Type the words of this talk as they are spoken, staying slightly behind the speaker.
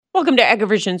Welcome to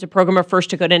AgriVisions, a program of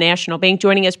First Dakota National Bank.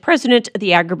 Joining us, President of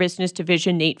the Agribusiness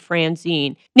Division, Nate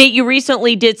Franzen. Nate, you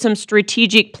recently did some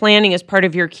strategic planning as part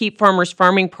of your Keep Farmers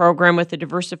Farming program with a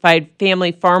diversified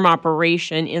family farm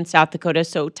operation in South Dakota.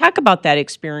 So talk about that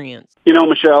experience. You know,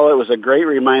 Michelle, it was a great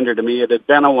reminder to me. It had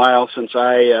been a while since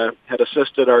I had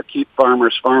assisted our Keep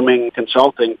Farmers Farming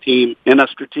consulting team in a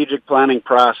strategic planning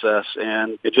process,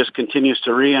 and it just continues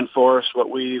to reinforce what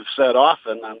we've said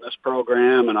often on this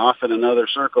program and often in other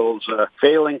circles.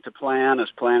 Failing to plan is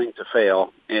planning to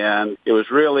fail. And it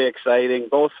was really exciting,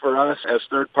 both for us as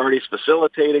third parties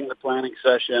facilitating the planning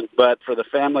session, but for the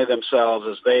family themselves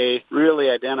as they really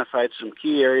identified some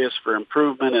key areas for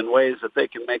improvement and ways that they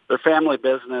can make their family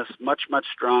business much, much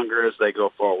stronger as they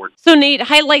go forward. So, Nate,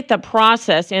 highlight the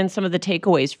process and some of the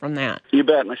takeaways from that. You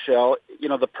bet, Michelle. You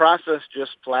know, the process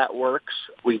just flat works.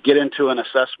 We get into an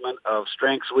assessment of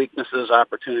strengths, weaknesses,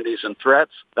 opportunities, and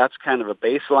threats. That's kind of a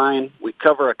baseline. We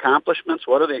cover accomplishments.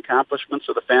 What are the accomplishments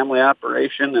of the family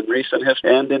operation in recent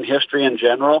history and in history in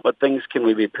general? What things can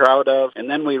we be proud of? And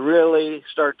then we really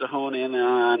start to hone in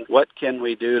on what can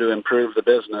we do to improve the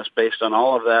business based on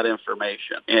all of that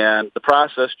information. And the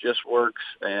process just works,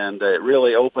 and it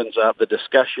really opens up the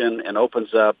discussion and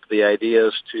opens up the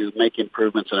ideas to make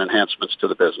improvements and enhancements to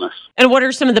the business. And what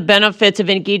are some of the benefits of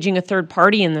engaging a third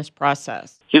party in this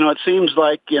process? You know, it seems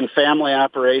like in family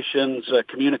operations,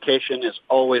 communication is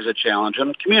always a challenge.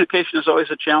 And communication is always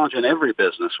a challenge in every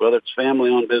business, whether it's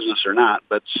family-owned business or not.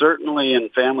 But certainly in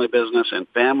family business and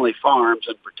family farms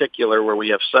in particular, where we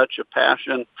have such a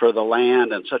passion for the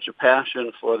land and such a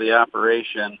passion for the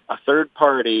operation, a third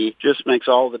party just makes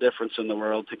all the difference in the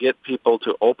world to get people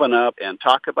to open up and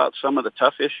talk about some of the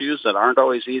tough issues that aren't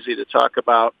always easy to talk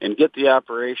about and get the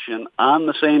operation on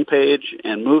the same page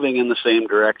and moving in the same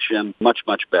direction much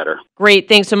better. Great.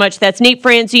 Thanks so much. That's Nate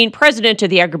Franzen, President of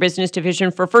the Agribusiness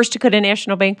Division for First Dakota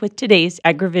National Bank with today's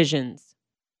AgriVisions.